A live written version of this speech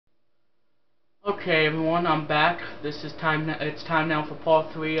Okay, everyone, I'm back. It's time now for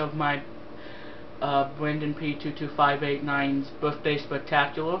part 3 of my BrandenP22589's birthday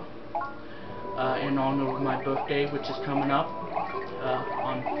spectacular in honor of my birthday, which is coming up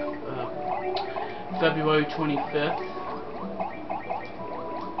on February 25th.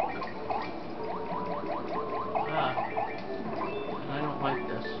 I don't like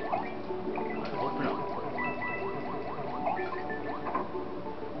this. Open up.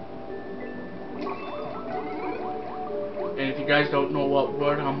 And if you guys don't know what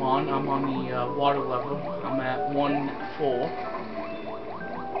word I'm on the water level. I'm at 1-4.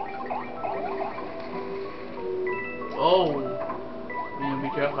 Oh! Man, be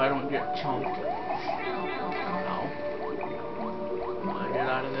careful I don't get chunked. No. Get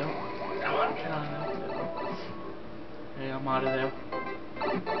out of there. Come on, get out of there. Okay, I'm out of there.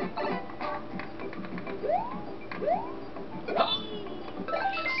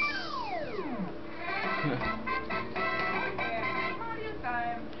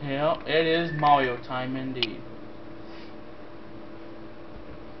 Yeah, it is Mario time indeed.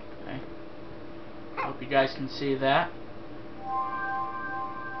 Okay. Hope you guys can see that.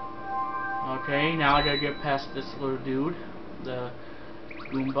 Okay, now I gotta get past this little dude, the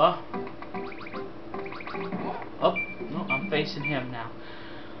Goomba. Oh, no, I'm facing him now.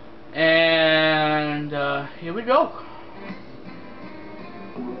 And here we go.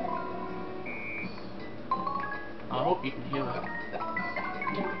 I hope you can hear it.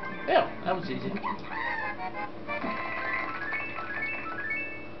 Yeah, that was easy.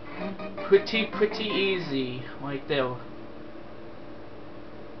 Pretty easy, right there.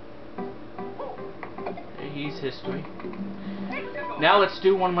 Okay, he's history. Now let's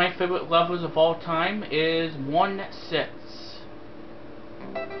do one of my favorite levels of all time, is 1-6.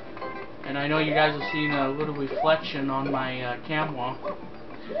 And I know you guys have seen a little reflection on my camera.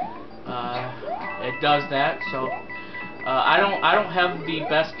 It does that, so I don't have the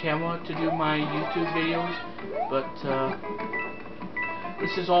best camera to do my YouTube videos, but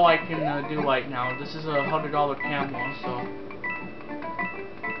this is all I can do right now. This is a $100 camera, so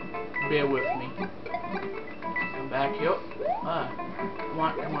bear with me. Come back here.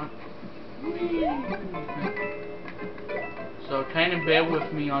 Come on. So kind of bear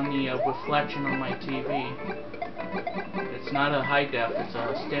with me on the reflection on my TV. It's not a high def, it's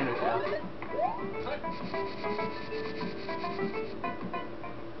a standard def.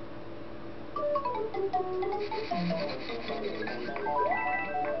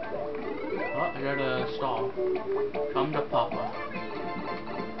 Oh, I gotta stall. Come to Papa.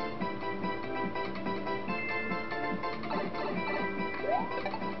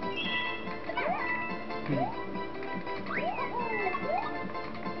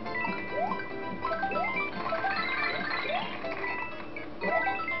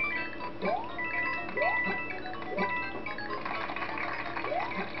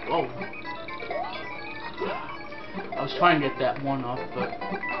 Whoa. I was trying to get that one off, but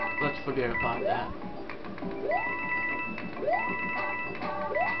let's forget about that.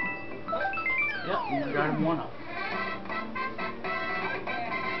 Yep, we got him one up.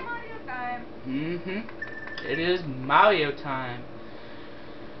 It is Mario time.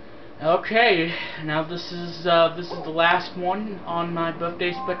 Okay, now this is the last one on my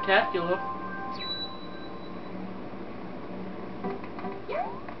birthday spectacular.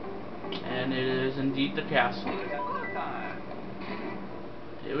 And it is indeed the castle.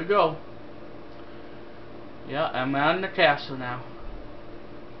 Here we go. Yeah, I'm on the castle now.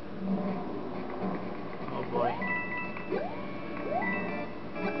 Oh boy.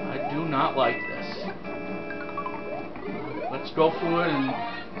 I do not like this. Let's go through it and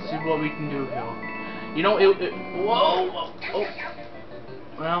see what we can do here. You know, whoa! Oh.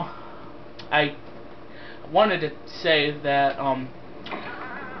 Well, I wanted to say that,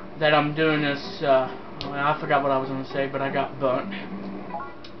 that I'm doing this, I forgot what I was going to say, but I got burnt.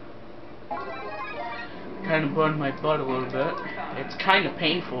 Kind of burned my butt a little bit. It's kind of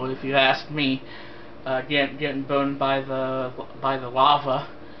painful, if you ask me, getting burned by the lava.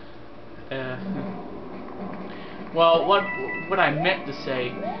 Well, what I meant to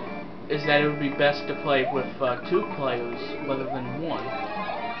say is that it would be best to play with 2 players rather than 1.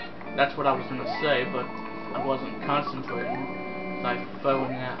 That's what I was going to say, but I wasn't concentrating. I fell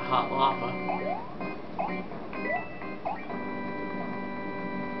in that hot lava.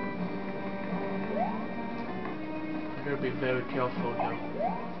 I gotta be very careful here. I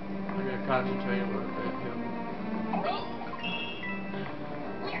gotta concentrate a little bit here.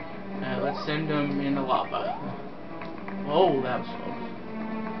 Now let's send them in the lava. Oh, that was close.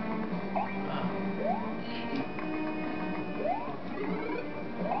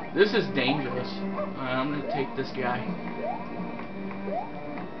 This is dangerous. I'm gonna take this guy.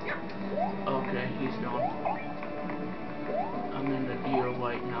 Okay, he's gone. I'm in the deer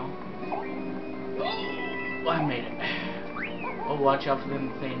white now. Oh, I made it. Oh, watch out for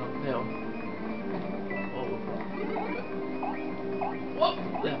them thing up there. Oh. Whoa,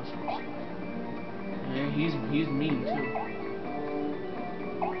 that was close. Yeah, he's mean too.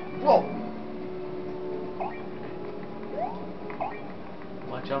 Whoa.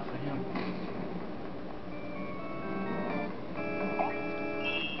 Watch out for him.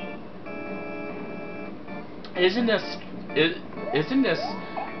 Isn't this?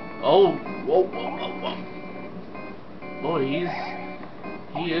 Oh, whoa, whoa, whoa, whoa. Boy,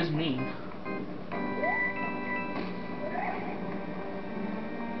 he is mean.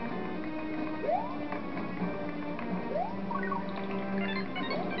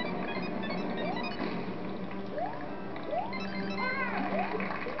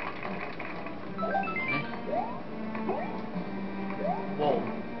 Whoa.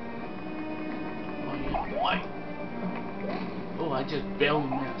 Oh, yeah, boy. Oh, I just barely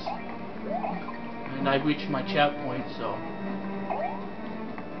missed. And I reached my checkpoint, so.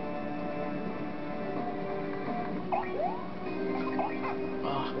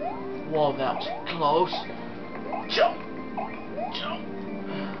 Whoa, that was close. Jump! Jump!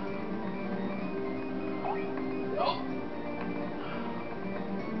 Oh!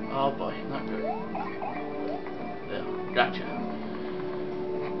 Oh boy, not good. There, gotcha.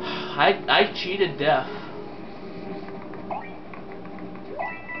 I cheated death.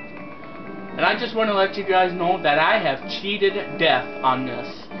 And I just want to let you guys know that I have cheated death on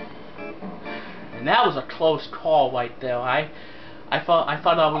this. And that was a close call right there. I thought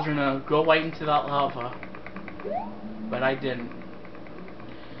I was gonna go right into that lava, but I didn't.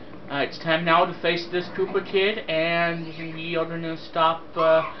 It's time now to face this Koopa kid, and we are gonna stop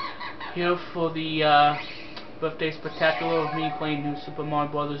here for the birthday spectacular of me playing New Super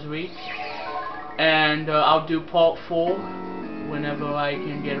Mario Bros. Wii, and I'll do part 4 whenever I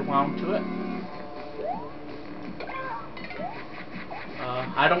can get around to it.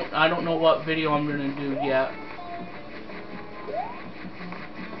 I don't know what video I'm gonna do yet.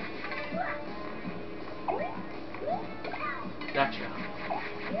 Gotcha.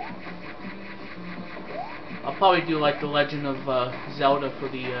 I'll probably do like the Legend of Zelda for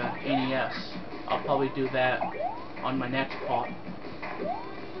the NES. I'll probably do that on my next part.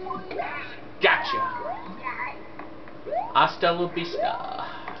 Gotcha. Hasta la vista.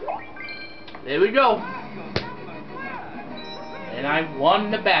 There we go. And I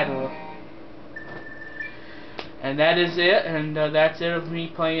won the battle. And that is it. And that's it of me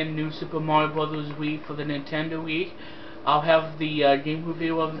playing New Super Mario Bros. Wii for the Nintendo Wii. I'll have the game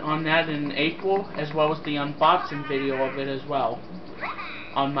review on that in April, as well as the unboxing video of it as well,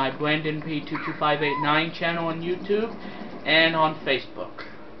 on my BrandenP22589 channel on YouTube and on Facebook.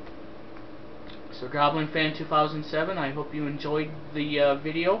 So Goblin Fan 2007, I hope you enjoyed the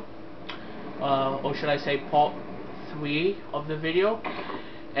video, or should I say part 3 of the video.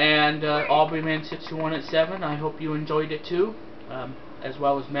 And Aubreyman 6187, I hope you enjoyed it too, as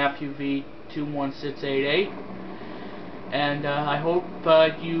well as Matthew V 21688. And I hope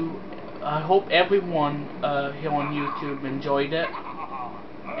everyone here on YouTube enjoyed it,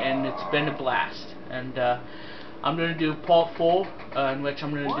 and it's been a blast. And I'm gonna do part 4, in which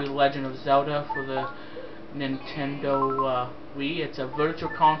I'm gonna do The Legend of Zelda for the Nintendo Wii. It's a virtual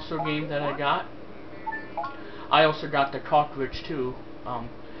console game that I got. I also got the cartridge too,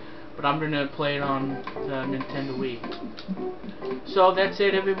 but I'm gonna play it on the Nintendo Wii. So that's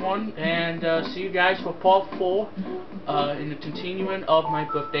it, everyone, and see you guys for part 4 in the continuing of my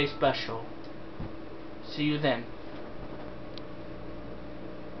birthday special. See you then.